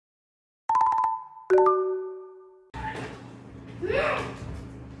Hey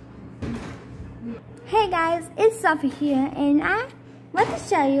guys, it's Sophie here, and I want to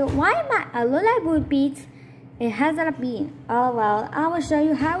show you why my alola vulpix it hasn't a bean. Oh well, I will show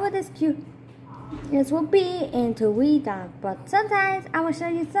you how it is cute. This will be into we done, but sometimes I will show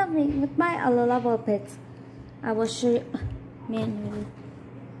you something with my alola vulpix. I will show you manually.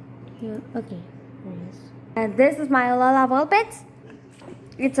 Okay, there it is. And this is my alola vulpix.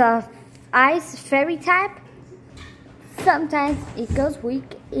 It's a ice fairy type. Sometimes it goes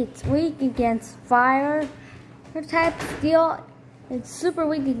weak. It's weak against fire type, steel. It's super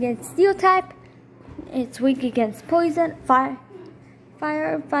weak against steel type. It's weak against poison, fire,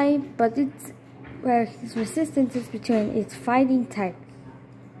 but it's where its resistance is between its fighting type.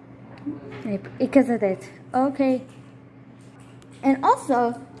 Because of that. Okay. And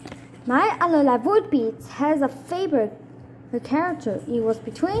also, my alola vulpix has a favorite character. It was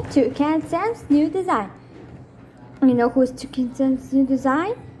between Toucan Sam's new design. You know who's Toucan Sam's new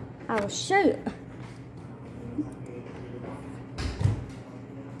design? I will show you.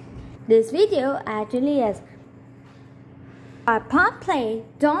 This video actually is upon play.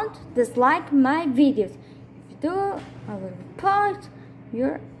 Don't dislike my videos. If you do, I will report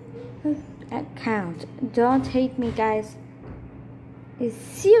your account. Don't hate me, guys. It's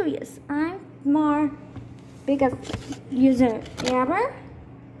serious. I'm more biggest user ever.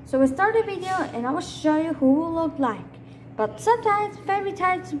 So we start the video and I will show you who will look like. But sometimes fairy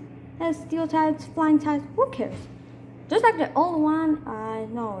types has steel types, flying types, who cares? Just like the old one, I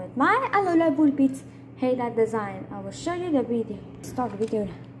know it. My alola vulpix hate that design. I will show you the video. Start the video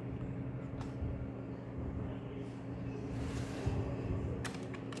now.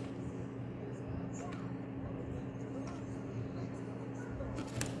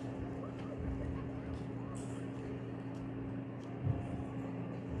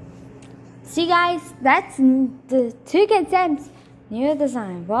 See guys, that's the Toucan Sam's new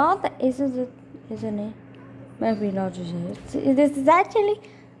design. What isn't it? Maybe not just it. This is actually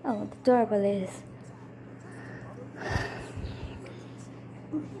adorable it is.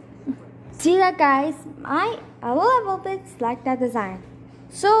 See that guys, my alola vulpix like that design.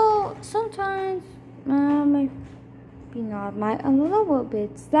 So sometimes maybe not my alola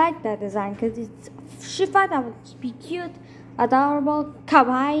vulpix like that design because she thought that would be cute, adorable,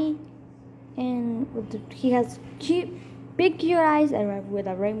 kawaii. And he has big cute eyes and with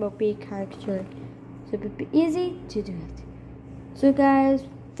a rainbow beak actually, so it would be easy to do it. So guys,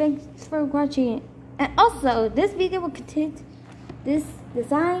 thanks for watching, and also this video will contain this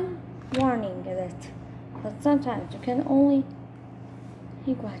design warning that sometimes you can only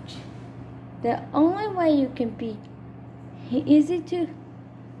watch. The only way you can be easy to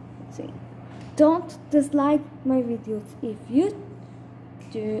see. Don't dislike my videos. If you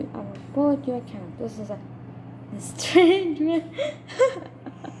do, I will report your account. This is a strange man.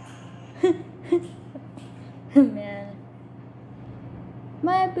 Man.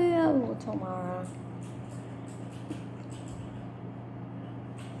 Maybe I will tomorrow.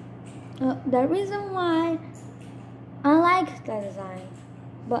 The reason why I like that design.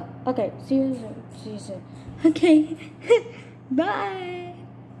 But okay, see you soon. Okay. Bye.